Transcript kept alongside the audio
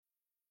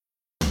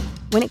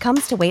When it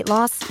comes to weight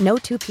loss, no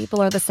two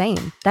people are the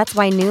same. That's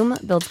why Noom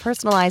builds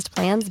personalized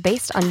plans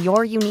based on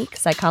your unique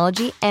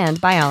psychology and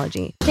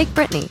biology. Take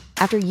Brittany.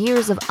 After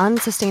years of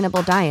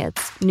unsustainable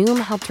diets, Noom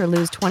helped her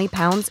lose 20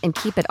 pounds and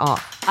keep it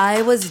off.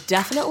 I was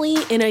definitely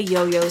in a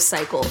yo-yo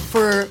cycle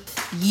for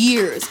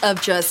years of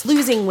just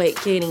losing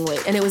weight, gaining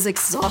weight, and it was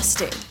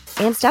exhausting.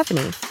 And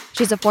Stephanie.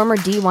 She's a former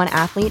D1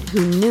 athlete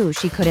who knew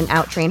she couldn't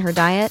out-train her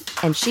diet,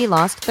 and she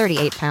lost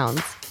 38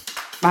 pounds.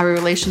 My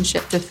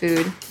relationship to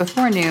food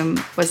before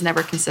Noom was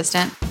never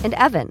consistent. And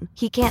Evan,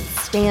 he can't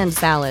stand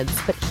salads,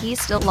 but he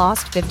still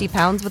lost 50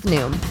 pounds with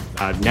Noom.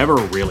 I never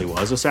really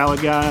was a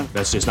salad guy.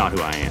 That's just not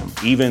who I am.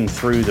 Even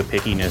through the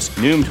pickiness,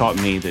 Noom taught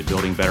me that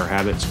building better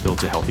habits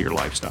builds a healthier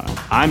lifestyle.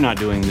 I'm not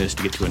doing this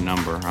to get to a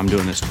number. I'm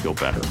doing this to feel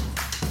better.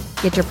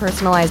 Get your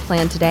personalized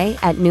plan today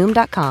at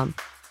Noom.com.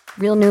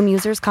 Real Noom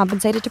users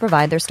compensated to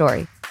provide their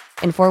story.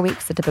 In 4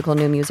 weeks, the typical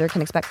Noom user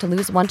can expect to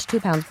lose 1 to 2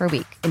 pounds per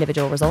week.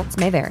 Individual results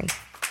may vary.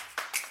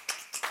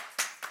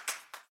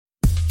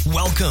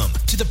 Welcome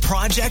to the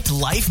Project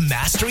Life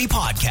Mastery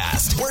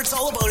Podcast, where it's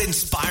all about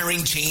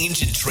inspiring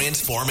change and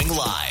transforming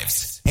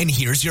lives. And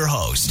here's your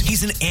host.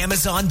 He's an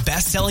Amazon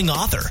best-selling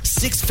author,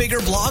 6-figure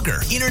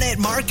blogger, internet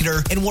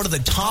marketer, and one of the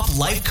top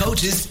life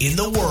coaches in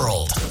the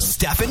world,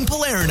 Stefan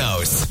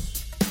Palernos.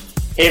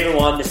 Hey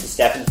everyone, this is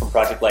Stefan from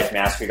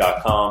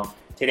ProjectLifeMastery.com.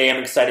 Today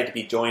I'm excited to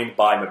be joined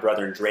by my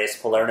brother Andreas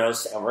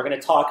Palernos, and we're going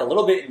to talk a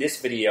little bit in this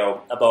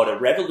video about a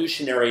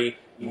revolutionary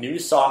new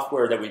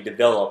software that we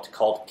developed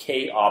called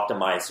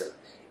K-Optimizer.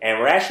 And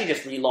we're actually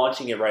just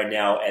relaunching it right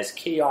now as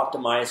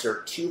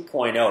K-Optimizer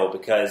 2.0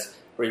 because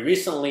we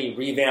recently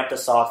revamped the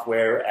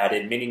software,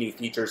 added many new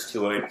features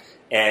to it,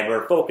 and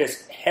we're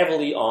focused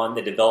heavily on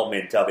the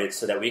development of it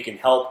so that we can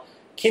help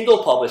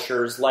Kindle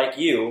publishers like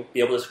you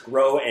be able to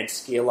grow and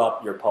scale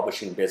up your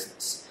publishing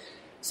business.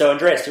 So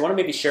Andreas, do you want to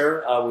maybe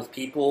share with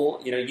people,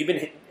 you've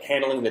been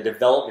handling the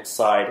development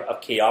side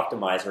of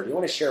K-Optimizer. Do you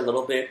want to share a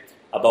little bit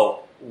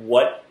about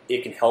what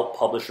it can help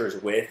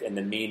publishers with and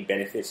the main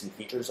benefits and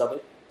features of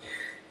it?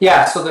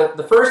 Yeah, so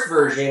the first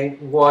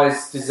version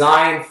was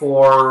designed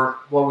for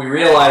what we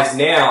realize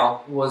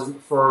now was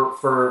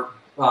for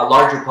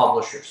larger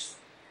publishers,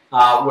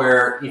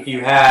 where if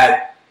you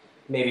had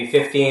maybe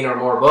 15 or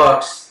more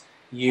books,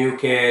 you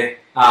could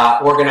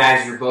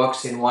organize your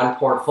books in one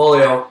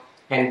portfolio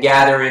and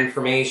gather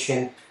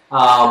information,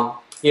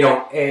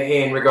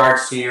 in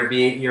regards to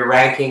your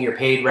ranking, your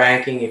paid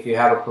ranking, if you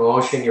have a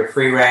promotion, your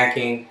free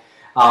ranking,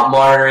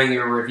 monitoring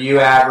your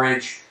review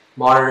average,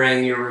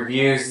 monitoring your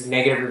reviews,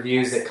 negative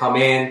reviews that come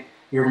in,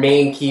 your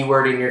main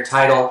keyword in your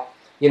title,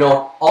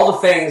 all the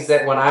things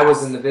that when I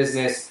was in the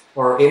business,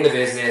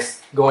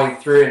 going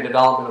through and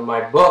development of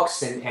my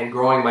books and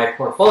growing my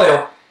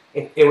portfolio,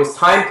 it was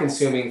time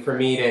consuming for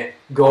me to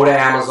go to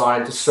Amazon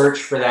and to search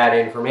for that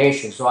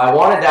information. So I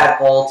wanted that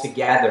all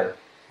together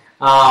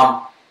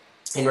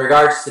in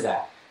regards to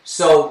that.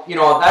 So,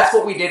 that's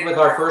what we did with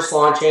our first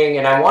launching,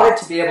 and I wanted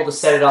to be able to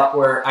set it up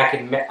where I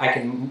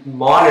can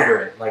monitor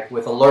it, like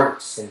with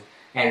alerts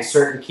and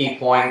certain key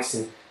points,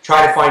 and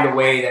try to find a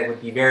way that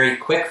would be very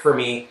quick for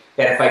me,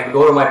 that if I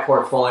go to my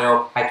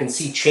portfolio, I can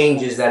see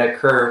changes that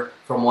occur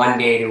from one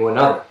day to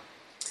another.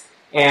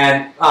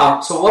 And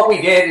so what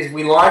we did is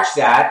we launched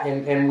that,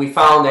 and we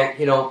found that,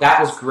 that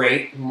was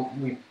great.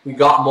 We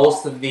got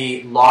most of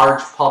the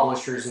large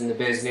publishers in the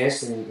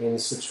business in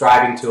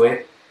subscribing to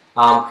it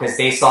because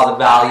they saw the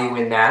value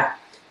in that.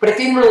 But it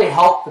didn't really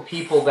help the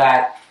people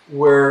that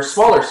were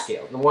smaller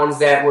scale, the ones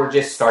that were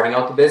just starting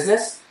out the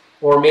business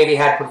or maybe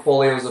had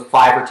portfolios of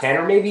 5 or 10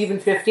 or maybe even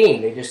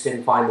 15. They just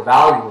didn't find the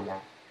value in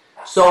that.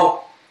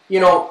 So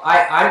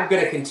I'm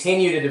going to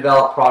continue to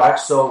develop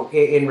products. So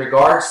in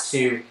regards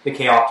to the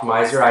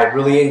K-Optimizer, I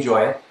really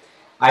enjoy it.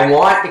 I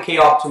want the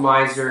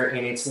K-Optimizer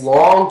in its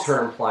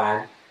long-term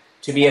plan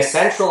to be a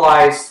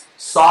centralized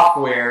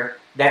software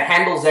that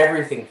handles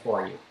everything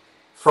for you,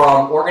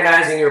 from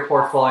organizing your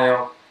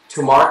portfolio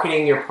to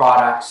marketing your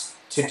products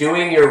to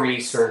doing your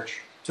research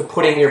to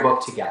putting your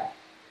book together.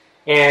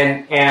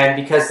 And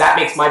because that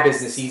makes my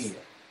business easier,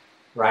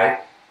 right?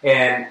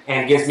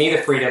 And gives me the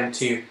freedom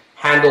to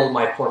handle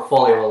my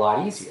portfolio a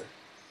lot easier.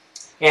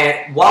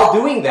 And while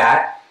doing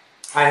that,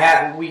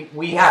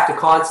 we have to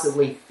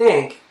constantly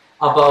think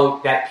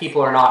about that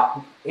people are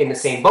not in the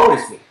same boat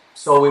as me.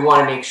 So we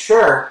want to make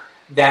sure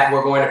that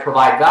we're going to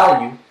provide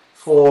value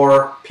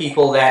for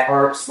people that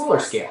are smaller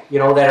scale,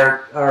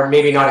 that are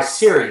maybe not as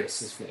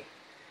serious as me.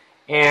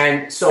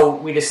 And so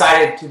we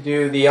decided to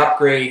do the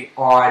upgrade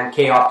on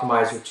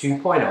K-Optimizer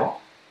 2.0,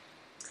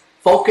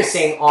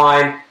 focusing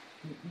on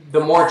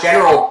the more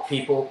general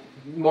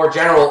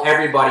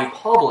everybody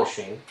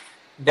publishing,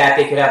 that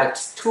they could have a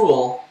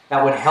tool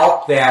that would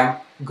help them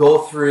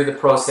go through the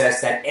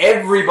process that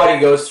everybody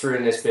goes through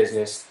in this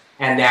business,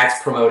 and that's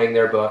promoting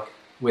their book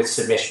with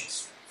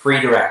submissions,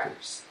 free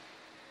directories.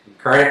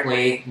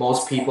 Currently,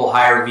 most people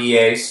hire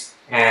VAs,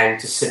 and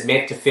to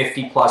submit to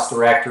 50 plus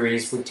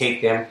directories would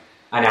take them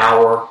an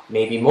hour,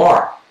 maybe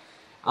more.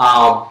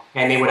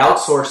 And they would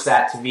outsource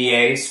that to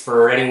VAs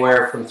for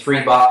anywhere from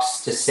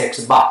 $3 to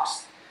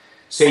 $6.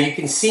 So you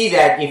can see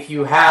that if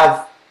you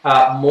have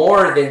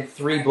more than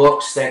 3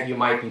 books that you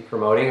might be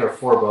promoting, or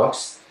 4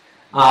 books,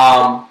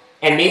 and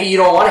maybe you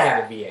don't want to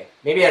have a VA.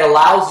 Maybe it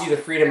allows you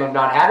the freedom of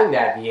not having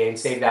that VA and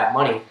save that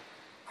money.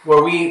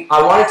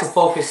 I wanted to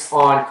focus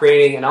on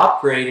creating an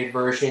upgraded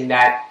version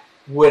that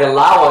would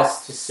allow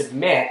us to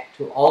submit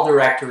to all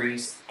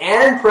directories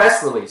and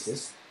press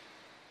releases,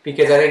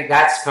 because I think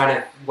that's kind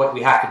of what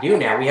we have to do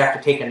now. We have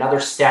to take another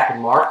step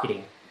in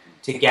marketing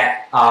to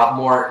get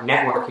more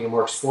networking and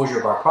more exposure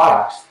of our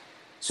products.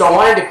 So I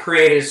wanted to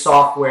create a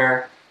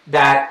software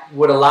that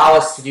would allow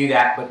us to do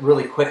that, but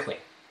really quickly,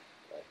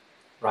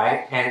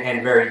 right?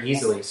 And very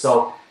easily.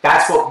 So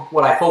that's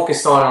what I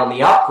focused on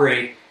the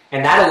upgrade,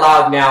 and that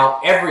allowed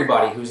now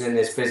everybody who's in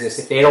this business,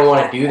 if they don't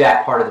want to do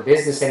that part of the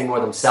business anymore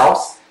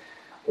themselves,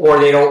 or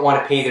they don't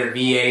want to pay their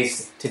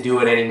VAs to do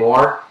it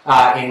anymore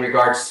in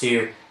regards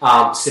to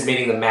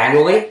submitting them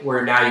manually,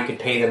 where now you could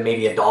pay them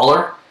maybe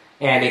 $1,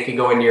 and they can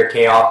go into your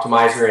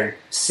K-Optimizer and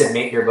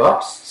submit your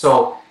books.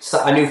 So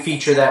a new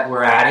feature that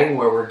we're adding,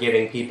 where we're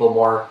giving people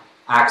more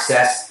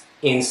access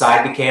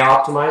inside the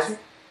K-Optimizer.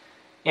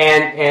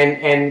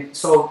 And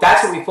so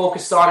that's what we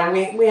focused on,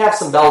 and we have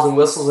some bells and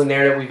whistles in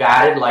there that we've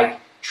added, like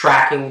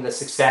tracking the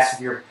success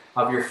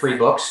of your free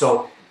books.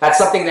 So that's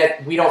something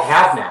that we don't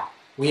have now.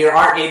 We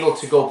aren't able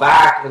to go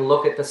back and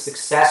look at the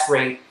success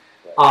rate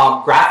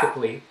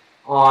graphically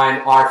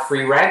on our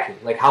free ranking.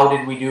 Like, how well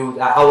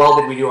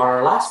did we do on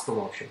our last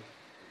promotion?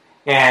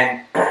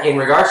 And in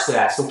regards to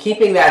that, so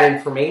keeping that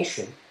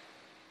information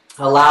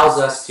allows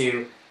us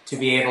to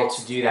be able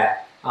to do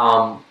that,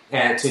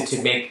 and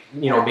to make,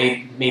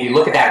 maybe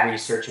look at that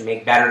research and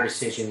make better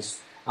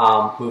decisions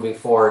moving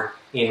forward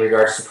in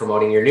regards to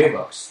promoting your new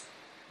books.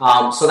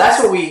 So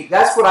that's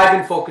what I've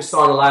been focused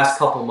on the last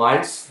couple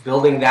months,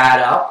 building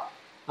that up,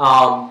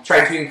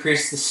 trying to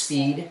increase the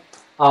speed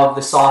of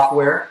the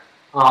software.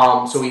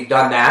 So we've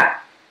done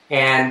that,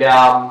 and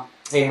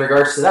in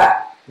regards to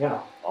that, yeah.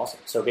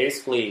 Awesome. So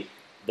basically,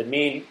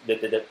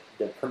 the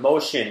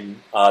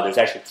promotion, there's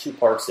actually 2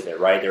 parts of it,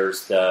 right?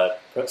 There's the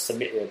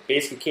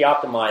basically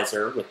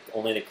K-Optimizer with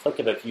only the click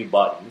of a few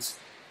buttons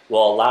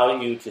will allow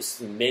you to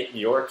submit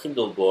your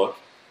Kindle book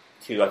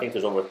to, I think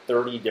there's over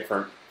 30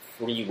 different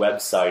free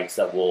websites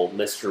that will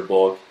list your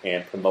book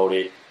and promote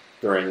it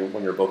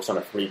when your book's on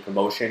a free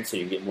promotion, so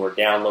you get more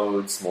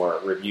downloads, more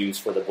reviews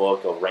for the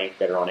book, it'll rank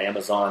better on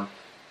Amazon.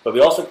 But we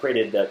also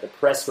created the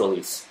press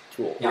release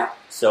tool. Yeah.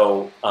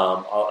 So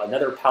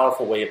another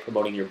powerful way of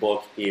promoting your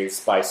book is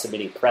by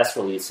submitting press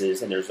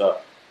releases, and there's I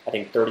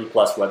think 30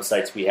 plus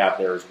websites we have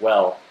there as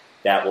well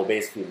that will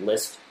basically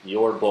list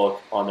your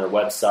book on their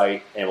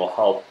website and will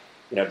help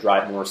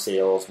drive more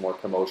sales, more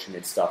promotion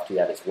and stuff to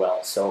that as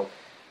well. So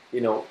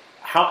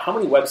how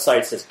many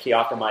websites does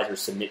K-Optimizer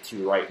submit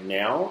to right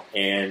now,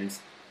 and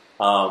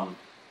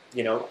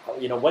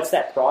what's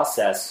that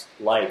process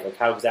like? Like,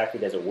 how exactly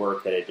does it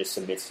work that it just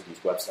submits to these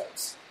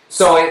websites?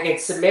 So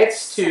it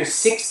submits to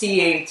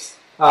 68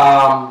 free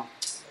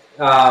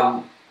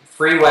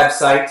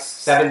websites,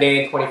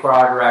 7-day and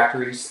 24-hour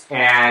directories,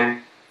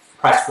 and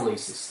press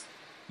releases.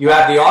 You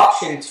have the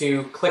option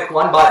to click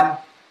one button,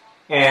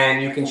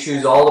 and you can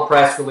choose all the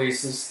press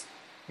releases,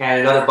 and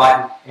another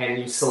button, and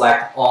you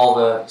select all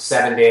the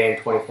 7-day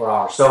and 24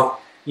 hours. So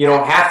you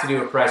don't have to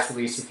do a press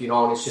release if you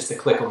don't. It's just a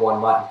click of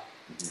one button.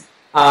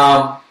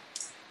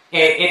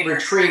 It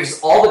retrieves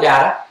all the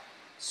data.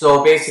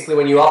 So basically,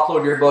 when you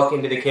upload your book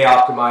into the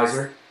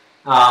K-Optimizer,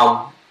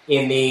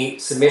 in the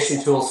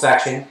submission tools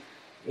section,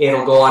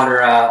 it'll go under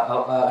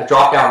a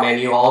drop-down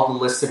menu, all the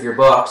list of your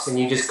books, and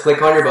you just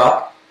click on your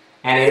book,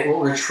 and it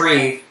will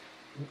retrieve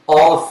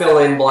all the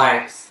fill-in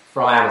blanks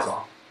from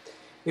Amazon.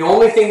 The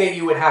only thing that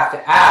you would have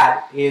to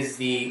add is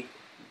the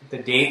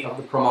date of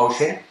the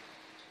promotion,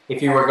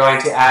 if you were going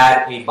to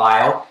add a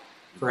bio,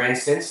 for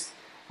instance,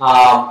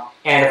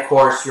 and of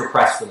course your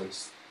press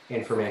release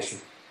information.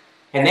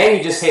 And then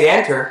you just hit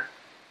enter,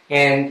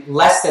 and in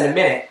less than a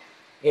minute,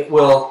 it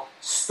will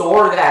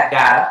store that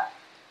data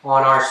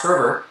on our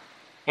server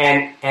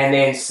and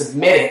then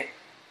submit it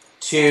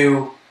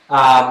to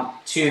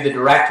the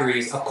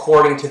directories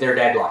according to their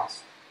deadlines,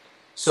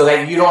 so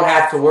that you don't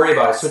have to worry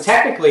about it. So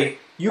technically,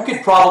 you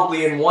could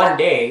probably in one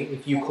day,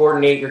 if you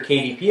coordinate your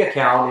KDP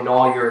account and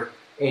all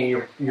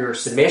your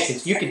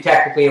submissions, you could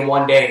technically in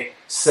one day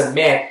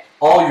submit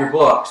all your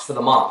books for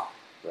the month.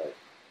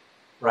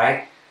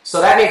 Right? So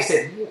that makes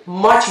it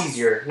much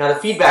easier. Now, the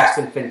feedback's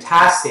been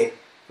fantastic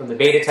from the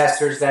beta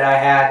testers that I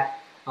had,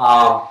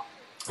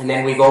 and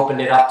then we've opened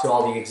it up to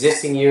all the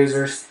existing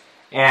users,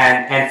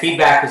 and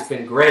feedback has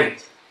been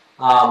great.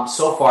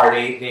 So far,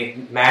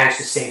 they've managed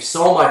to save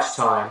so much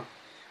time.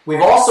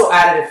 We've also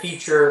added a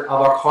feature of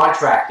our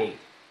contract date.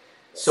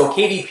 So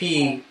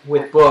KDP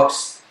with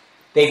books,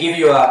 they give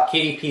you a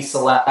KDP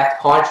Select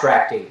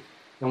contract date.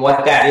 And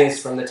what that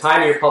is, from the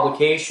time of your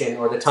publication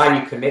or the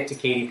time you commit to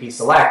KDP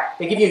Select,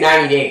 they give you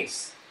 90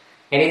 days.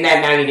 And in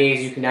that 90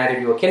 days, you can either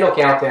do a Kindle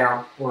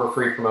countdown or a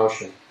free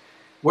promotion.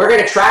 We're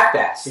going to track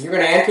that. So you're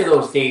going to enter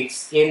those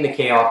dates in the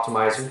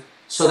K-Optimizer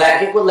so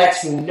that it will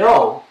let you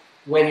know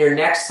when your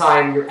next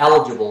time you're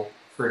eligible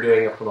for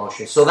doing a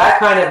promotion. So that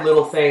kind of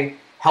little thing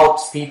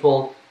helps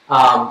people,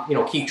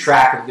 keep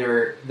track of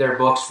their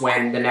books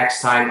when the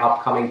next time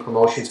upcoming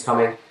promotion's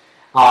coming.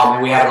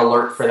 And we have an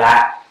alert for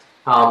that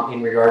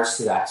in regards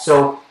to that.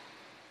 So,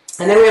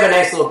 and then we have a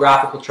nice little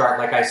graphical chart,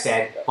 like I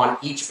said, on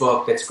each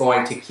book that's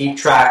going to keep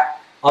track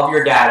of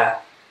your data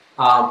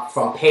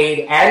from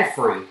paid and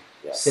free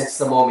since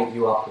the moment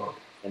you upload.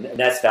 And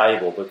that's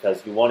valuable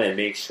because you want to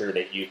make sure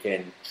that you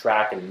can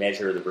track and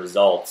measure the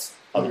results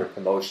of your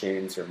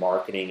promotions, your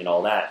marketing, and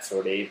all that.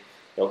 So the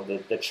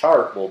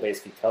chart will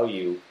basically tell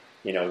you,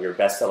 your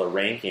bestseller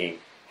ranking,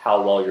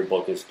 how well your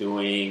book is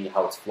doing,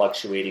 how it's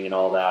fluctuating, and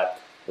all that,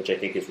 which I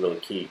think is really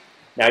key.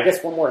 Now, I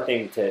guess one more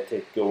thing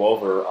to go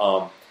over.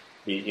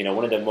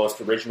 One of the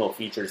most original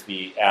features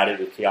we added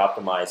with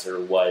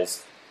K-Optimizer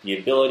was the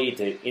ability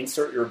to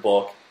insert your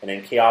book, and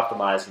then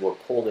K-Optimizer will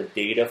pull the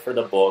data for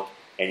the book,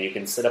 and you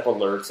can set up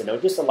alerts, and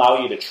it'll just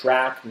allow you to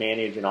track,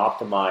 manage, and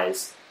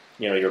optimize,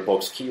 your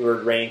book's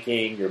keyword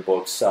ranking, your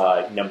book's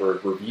number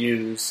of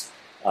reviews,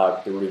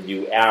 the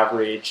review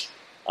average,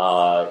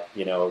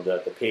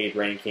 the paid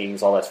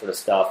rankings, all that sort of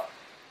stuff.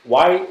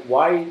 Why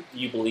do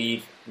you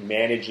believe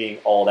managing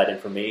all that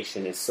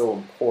information is so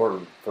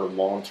important for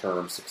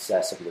long-term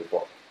success of your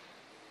book?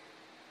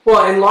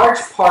 Well, in large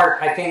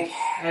part, I think,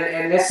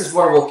 and this is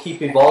where we'll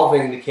keep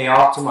evolving the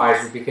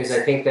K-Optimizer, because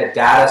I think that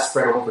data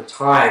spread over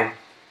time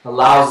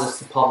allows us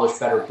to publish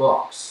better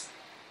books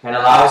and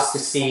allows us to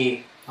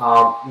see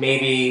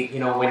maybe,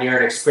 when you're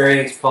an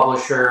experienced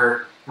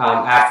publisher,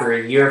 after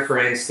a year, for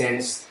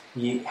instance,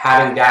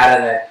 having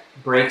data that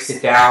breaks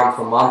it down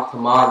from month to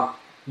month,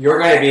 you're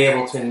going to be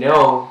able to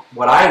know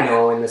what I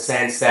know in the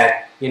sense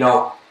that,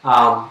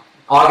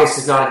 August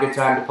is not a good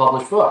time to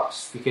publish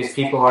books because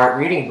people aren't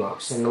reading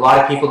books, and a lot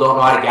of people don't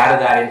know how to gather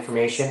that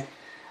information.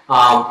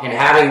 And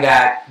having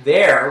that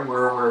there,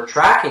 where we're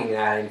tracking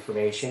that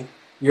information,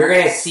 you're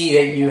going to see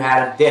that you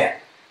had a dip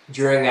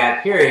during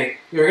that period.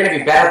 You're going to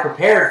be better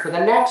prepared for the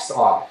next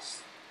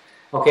August.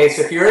 Okay,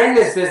 so if you're in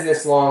this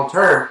business long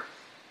term,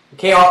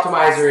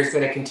 K-Optimizer is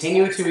going to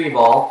continue to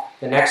evolve.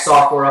 The next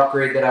software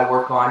upgrade that I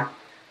work on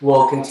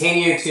will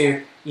continue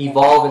to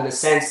evolve in the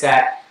sense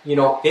that,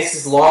 this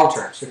is long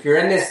term. So if you're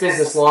in this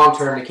business long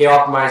term, the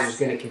K-Optimizer is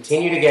going to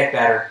continue to get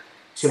better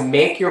to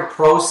make your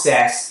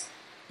process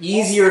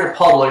easier to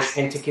publish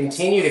and to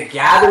continue to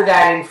gather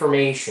that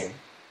information.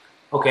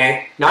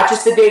 Okay, not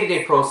just the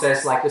day-to-day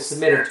process like the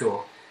submitter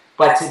tool,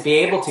 but to be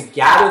able to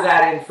gather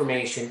that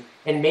information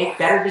and make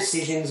better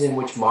decisions in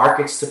which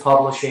markets to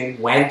publish in,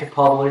 when to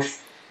publish.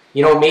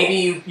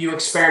 Maybe you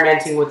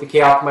experimenting with the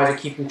K-Optimizer,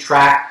 keeping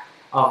track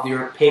of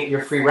your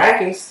free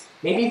rankings.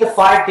 Maybe the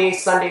 5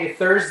 days, Sunday to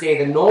Thursday,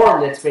 the norm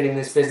that's been in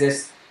this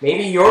business,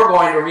 maybe you're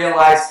going to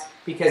realize,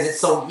 because it's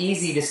so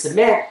easy to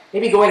submit,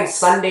 maybe going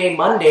Sunday,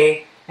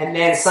 Monday, and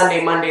then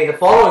Sunday, Monday the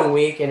following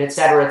week, and et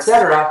cetera,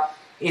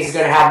 is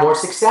going to have more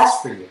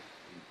success for you.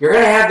 You're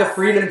going to have the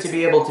freedom to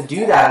be able to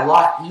do that a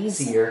lot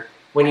easier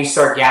when you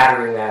start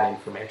gathering that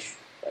information.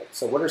 Right.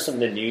 So what are some of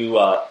the new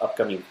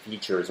upcoming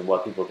features and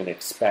what people can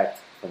expect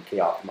from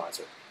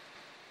K-Optimizer?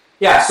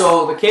 Yeah,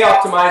 so the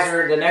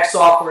K-Optimizer, the next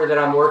software that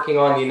I'm working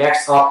on, the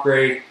next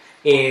upgrade,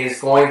 is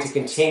going to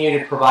continue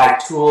to provide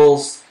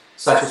tools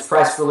such as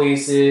press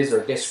releases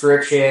or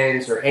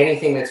descriptions or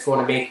anything that's going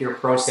to make your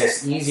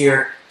process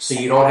easier so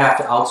you don't have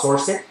to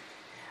outsource it.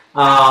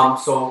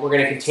 So we're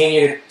going to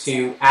continue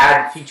to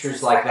add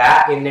features like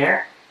that in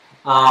there.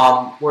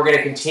 We're going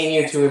to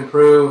continue to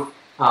improve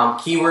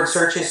keyword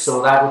searches,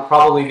 so that would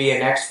probably be a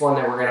next one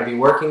that we're going to be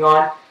working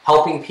on,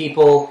 helping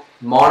people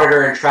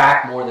monitor and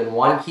track more than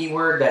one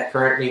keyword that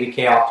currently the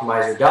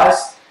K-Optimizer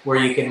does, where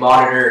you can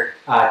monitor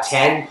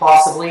 10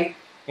 possibly,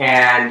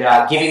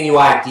 and giving you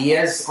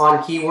ideas on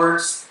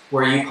keywords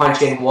where you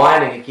punch in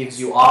one and it gives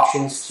you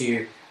options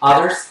to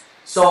others.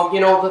 So,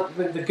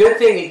 the good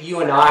thing that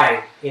you and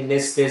I in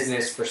this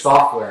business for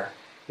software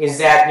is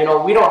that,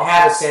 we don't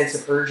have a sense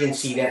of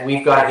urgency that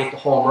we've got to hit the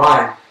home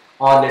run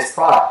on this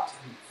product.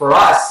 For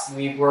us,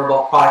 we're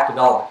about product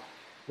development.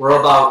 We're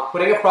about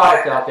putting a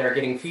product out there,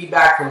 getting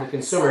feedback from the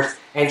consumers,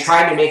 and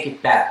trying to make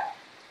it better.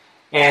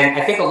 And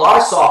I think a lot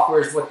of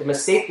softwares, what the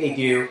mistake they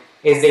do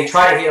is they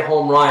try to hit a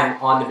home run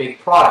on the big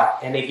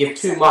product, and they give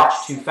too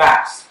much too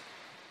fast.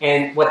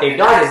 And what they've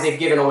done is they've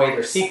given away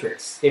their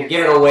secrets. They've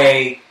given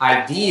away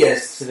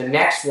ideas to the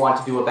next one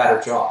to do a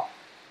better job.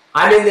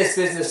 I'm in this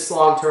business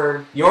long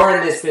term. You're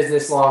in this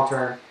business long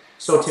term.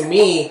 So to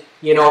me,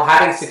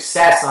 having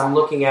success, I'm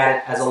looking at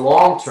it as a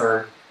long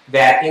term,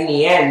 that in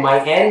the end,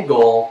 my end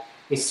goal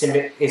is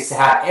to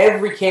have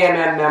every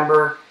KMM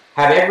member,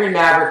 have every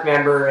Maverick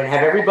member, and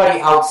have everybody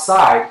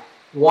outside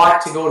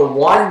want to go to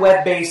one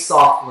web-based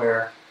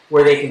software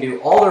where they can do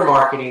all their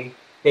marketing,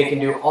 they can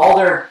do all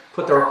their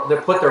put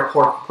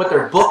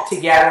their book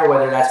together,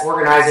 whether that's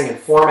organizing and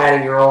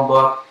formatting your own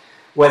book,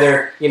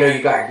 whether you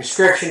got your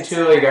description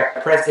tool, you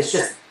got press. It's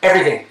just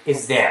everything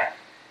is there,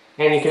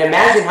 and you can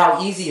imagine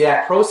how easy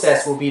that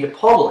process will be to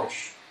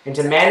publish and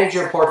to manage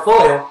your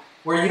portfolio,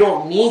 where you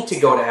don't need to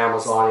go to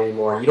Amazon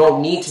anymore. You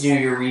don't need to do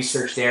your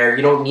research there.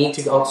 You don't need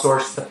to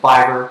outsource to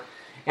Fiverr.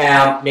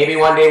 Maybe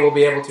one day we'll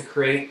be able to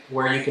create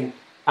where you can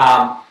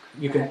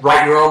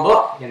write your own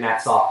book in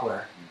that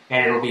software,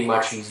 and it'll be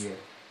much easier.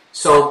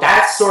 So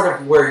that's sort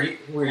of where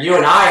you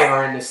and I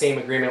are in the same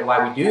agreement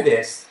why we do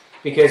this,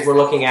 because we're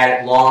looking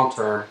at it long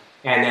term,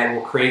 and then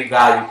we'll create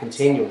value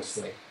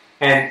continuously.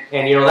 And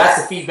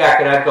that's the feedback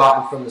that I've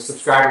gotten from the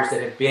subscribers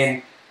that have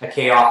been a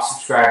KOps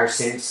subscriber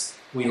since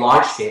we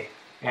launched it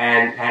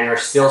and are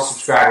still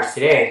subscribers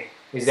today,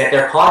 is that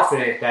they're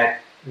confident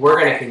that we're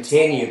going to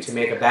continue to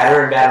make a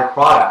better and better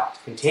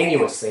product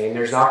continuously, and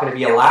there's not going to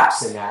be a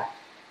lapse in that.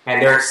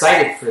 And they're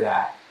excited for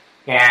that.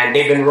 And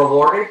they've been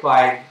rewarded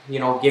by,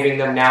 giving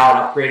them now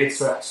an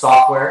upgraded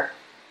software,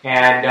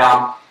 and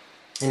now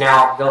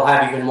they'll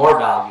have even more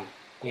value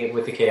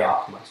with the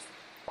K-Optimizer.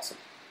 Awesome.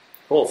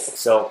 Cool.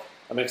 So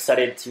I'm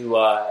excited to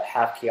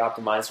have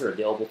K-Optimizer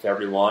available to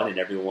everyone, and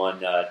everyone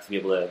to be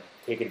able to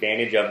take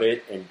advantage of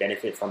it and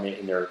benefit from it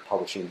in their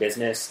publishing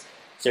business.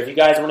 So if you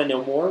guys want to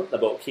know more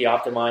about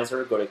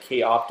K-Optimizer, go to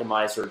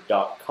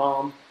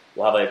koptimizer.com.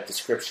 We'll have a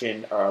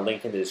description or a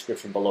link in the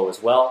description below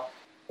as well.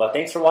 But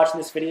thanks for watching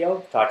this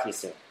video. Talk to you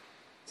soon.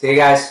 See you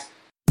guys.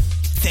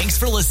 Thanks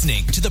for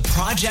listening to the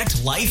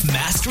Project Life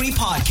Mastery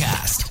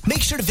Podcast.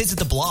 Make sure to visit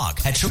the blog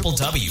at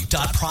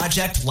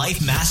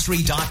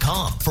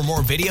www.projectlifemastery.com for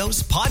more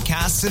videos,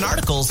 podcasts, and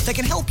articles that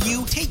can help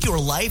you take your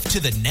life to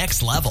the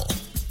next level.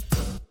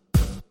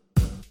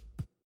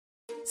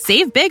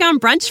 Save big on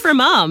brunch for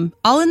mom,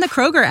 all in the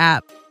Kroger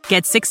app.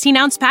 Get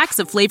 16-ounce packs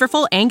of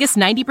flavorful Angus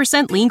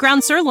 90% lean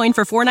ground sirloin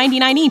for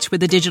 $4.99 each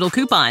with a digital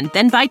coupon.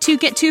 Then buy 2,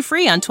 get 2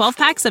 free on 12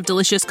 packs of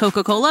delicious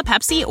Coca-Cola,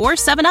 Pepsi, or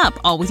 7-Up,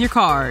 all with your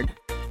card.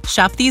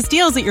 Shop these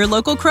deals at your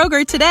local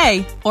Kroger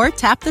today, or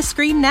tap the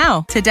screen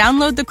now to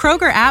download the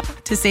Kroger app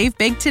to save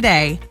big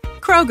today.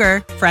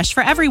 Kroger, fresh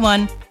for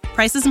everyone.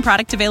 Prices and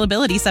product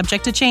availability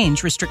subject to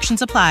change.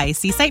 Restrictions apply.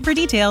 See site for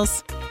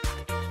details.